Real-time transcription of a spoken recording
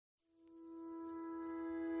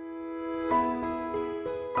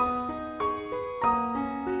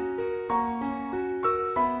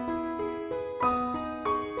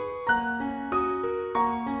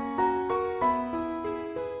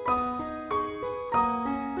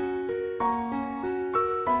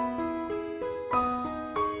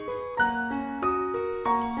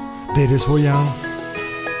Dit is voor jou,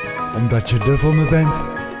 omdat je er voor me bent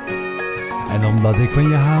en omdat ik van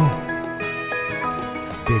je hou.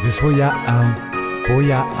 Dit is voor jou,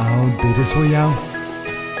 dit is voor jou,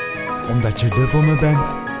 omdat je er voor me bent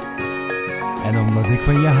en omdat ik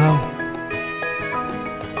van je hou.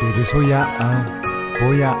 Dit is voor jou,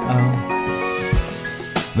 voor jou.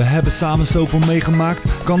 We hebben samen zoveel meegemaakt,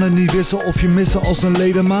 kan het niet wissen of je missen als een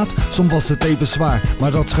ledemaat. Soms was het even zwaar,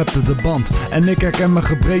 maar dat schepte de band. En ik herken mijn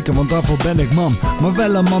gebreken, want daarvoor ben ik man. Maar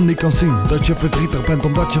wel een man die kan zien dat je verdrietig bent,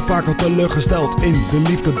 omdat je vaak al teleurgesteld in de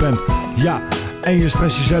liefde bent. Ja, en je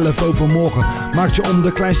stress jezelf over morgen, maakt je om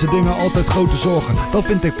de kleinste dingen altijd grote zorgen. Dat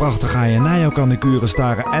vind ik prachtig aan je, naar jou kan ik uren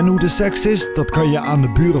staren. En hoe de seks is, dat kan je aan de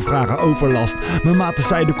buren vragen, overlast. Mijn maten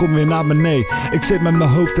zeiden kom weer naar beneden, ik zit met mijn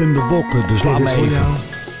hoofd in de wolken, dus laat me even. Dit is voor jou,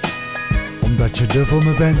 omdat je er voor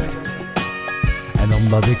me bent en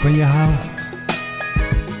omdat ik van je hou.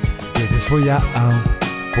 Dit is voor jou,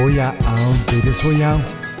 dit is voor jou,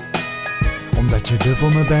 omdat je er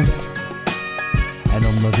voor me bent en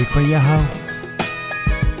omdat ik van je hou.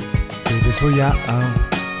 Dit is voor jou,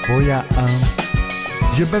 voor jou.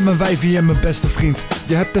 Je bent mijn wijfie en mijn beste vriend.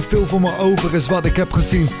 Je hebt te veel voor me over, is wat ik heb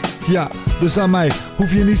gezien. Ja, dus aan mij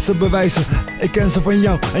hoef je niets te bewijzen. Ik ken ze van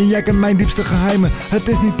jou en jij kent mijn diepste geheimen. Het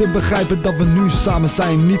is niet te begrijpen dat we nu samen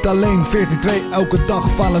zijn. Niet alleen 14-2, elke dag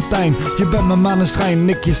Valentijn. Je bent mijn maneschijn,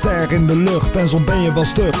 ik je ster in de lucht. En soms ben je wel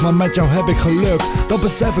stug, maar met jou heb ik geluk. Dat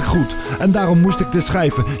besef ik goed en daarom moest ik dit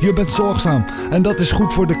schrijven. Je bent zorgzaam en dat is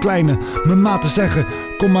goed voor de kleine. Mijn maten zeggen,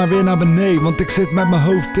 kom maar weer naar beneden, want ik zit met mijn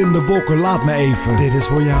hoofd in de wolken, laat me even. Dit is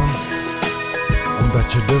voor jou,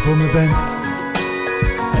 omdat je er voor me bent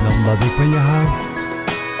en omdat ik van je hou.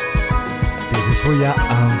 Dit is voor jou,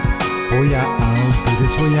 dit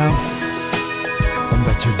is voor jou,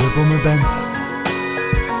 omdat je er voor me bent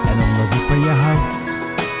en omdat ik van je hou.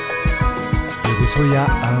 Dit is voor jou,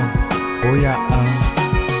 voor jou.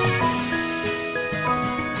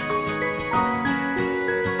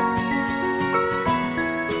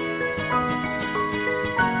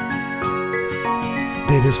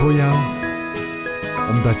 Dit is voor jou,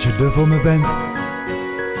 omdat je er voor me bent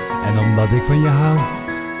en omdat ik van je hou.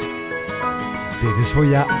 Dit is voor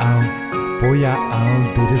jou,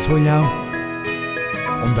 dit is voor jou,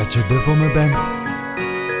 omdat je er voor me bent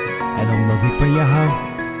en omdat ik van je hou.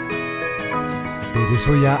 Dit is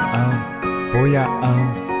voor jou, voor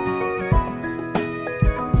jou.